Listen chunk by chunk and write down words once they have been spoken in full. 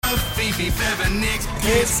Phoebe, Bev and Nick.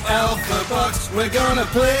 It's Alphabucks. We're gonna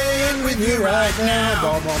play with you right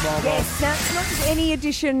now. Yes, now it's not just any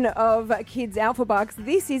edition of Kids Alphabucks.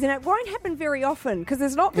 This is, and it won't happen very often because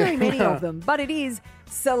there's not very many of them, but it is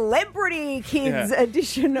Celebrity Kids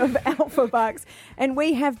edition of Alphabucks. And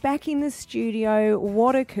we have back in the studio,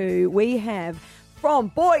 what a coup, we have from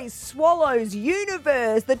Boys Swallows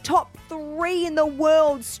Universe, the top 3 in the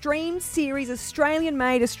world streamed series,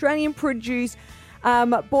 Australian-made, Australian-produced.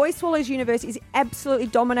 Boys Swallows Universe is absolutely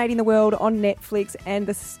dominating the world on Netflix, and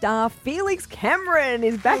the star Felix Cameron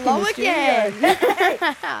is back in the studio.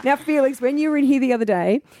 Now, Felix, when you were in here the other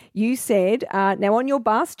day, you said, now on your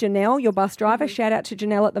bus, Janelle, your bus driver, shout out to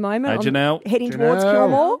Janelle at the moment. Hey, Janelle. Heading towards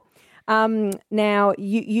Kilmore. Now,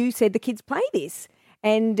 you said the kids play this,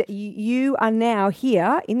 and you are now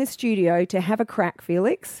here in the studio to have a crack,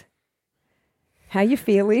 Felix. How you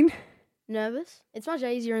feeling? Nervous. It's much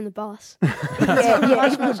easier in the bus.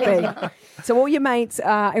 It would be. So all your mates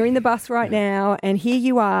are in the bus right now, and here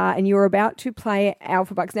you are, and you're about to play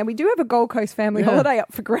Alphabucks. Now, we do have a Gold Coast family holiday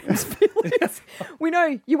up for grabs, Felix. We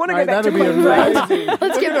know you want to go back to Queensland.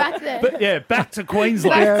 Let's get back there. But back to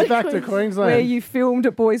Queensland. Back to Queensland. Where you filmed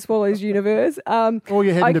at Boys Swallows Universe. Or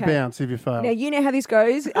you're heading to bounce if you fail. Now, you know how this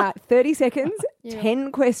goes. 30 seconds,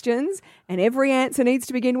 10 questions, and every answer needs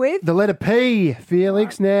to begin with the letter P,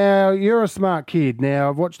 Felix. Now, you're a smart kid. Now,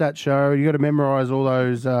 I've watched that show. You got to memorise all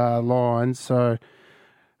those lines. So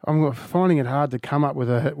I'm finding it hard to come up with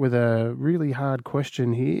a really hard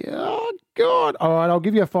question here. Oh, God. All right, I'll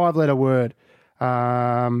give you a 5-letter word.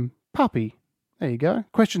 Puppy. There you go.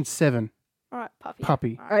 Question 7. All right,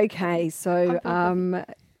 puppy. Puppy. Okay, so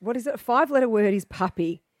what is it? A 5-letter word is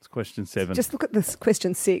puppy. It's question 7. Just look at this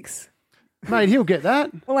question 6. Mate, he'll get that.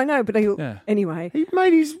 Well, I know, but anyway.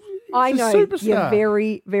 He's I know, a superstar. You're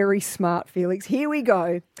very, very smart, Felix. Here we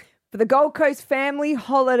go. For the Gold Coast family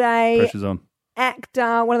holiday. Pressure's on.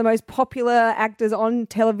 Actor, one of the most popular actors on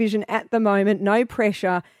television at the moment. No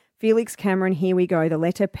pressure. Felix Cameron, here we go. The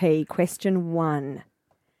letter P. Question 1.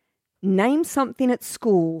 Name something at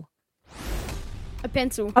school. A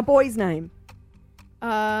pencil. A boy's name.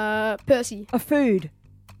 Percy. A food.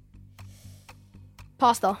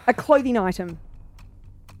 Pasta. A clothing item.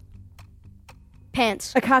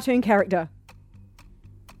 Pants. A cartoon character.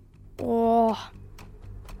 Oh.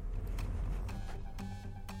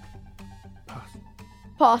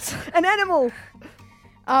 Pass. An animal.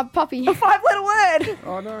 Puppy. A 5-letter word.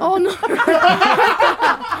 Oh, no. Oh, no.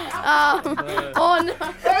 Oh, no. Oh, no.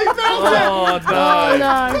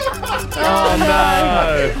 Oh,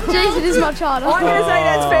 no. Jeez, it is much harder. I'm going to say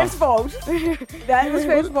that's Fev's fault. That was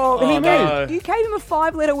Fev's fault. You gave him a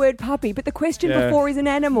 5-letter word puppy, but the question before is an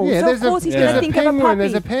animal. Yeah, so, of course, he's going to think of a puppy.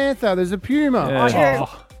 There's a panther, there's a puma. Yeah.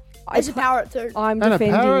 There's a parrot too. I'm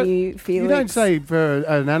defending you, Felix. You don't say for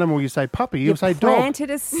an animal, you say puppy. You'll say dog.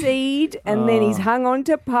 Planted a seed and then he's hung on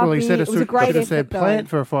to puppy. Well, he said it was a great should have said effort, plant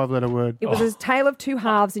for a 5-letter word. It was a tale of 2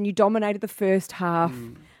 halves and you dominated the first half.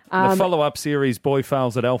 The follow-up series, Boy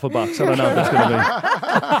Fails at Alphabucks. I don't know if that's going to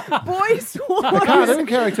be. Boy Swallows. The cartoon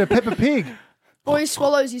character, Peppa Pig. Boy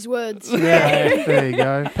swallows his words. Yeah, there you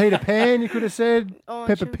go. Peter Pan, you could have said.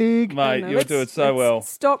 Peppa Pig. Mate, you'll do it so well.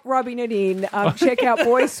 Stop rubbing it in. Check out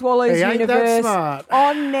Boy Swallows He ain't that Universe smart.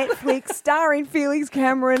 on Netflix, starring Felix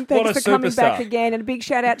Cameron. Thanks What a for coming superstar. back again. And a big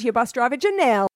shout out to your bus driver, Janelle.